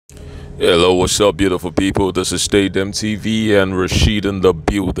Hello, what's up, beautiful people? This is Stadium TV and Rashid in the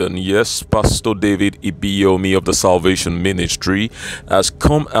building. Yes, Pastor David Ibiyeomie of the Salvation Ministry has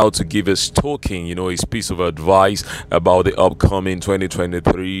come out to give his talking, his piece of advice about the upcoming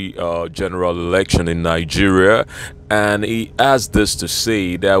 2023 general election in Nigeria. And he has this to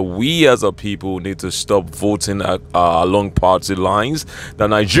say that we as a people need to stop voting along party lines. That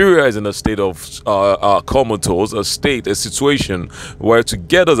Nigeria is in a state of comatose, a situation where to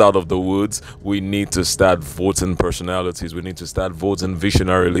get us out of the woods, we need to start voting personalities. We need to start voting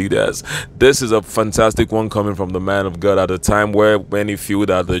visionary leaders. This is a fantastic one coming from the man of God at a time where many feel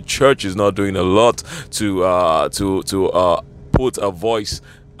that the church is not doing a lot to put a voice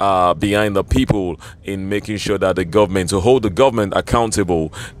behind the people in making sure that to hold the government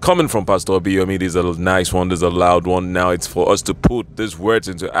accountable. Coming from Pastor Ibiyeomie, this is a nice one, this is a loud one. Now it's for us to put these words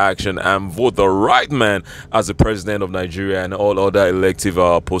into action and vote the right man as the president of Nigeria and all other elective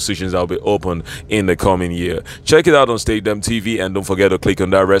positions that will be opened in the coming year. Check it out on Stadium TV and don't forget to click on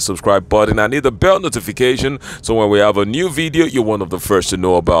that red subscribe button and hit the bell notification so when we have a new video, you're one of the first to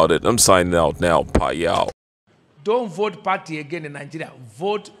know about it. I'm signing out now. Bye out. Don't vote party again in Nigeria.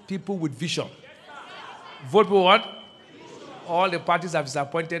 Vote people with vision. Vote for what? All the parties have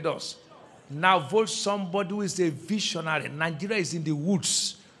disappointed us. Now vote somebody who is a visionary. Nigeria is in the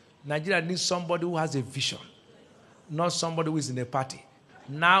woods. Nigeria needs somebody who has a vision, not somebody who is in a party.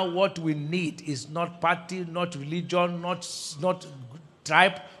 Now what we need is not party, not religion, not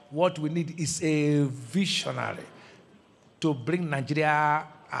tribe. What we need is a visionary to bring Nigeria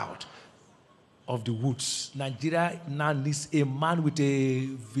out of the woods. Nigeria now needs a man with a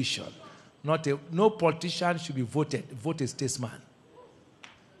vision. No politician should be voted. Vote a statesman.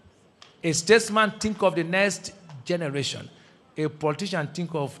 A statesman think of the next generation. A politician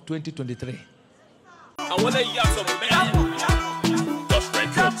think of 2023. I want to hear some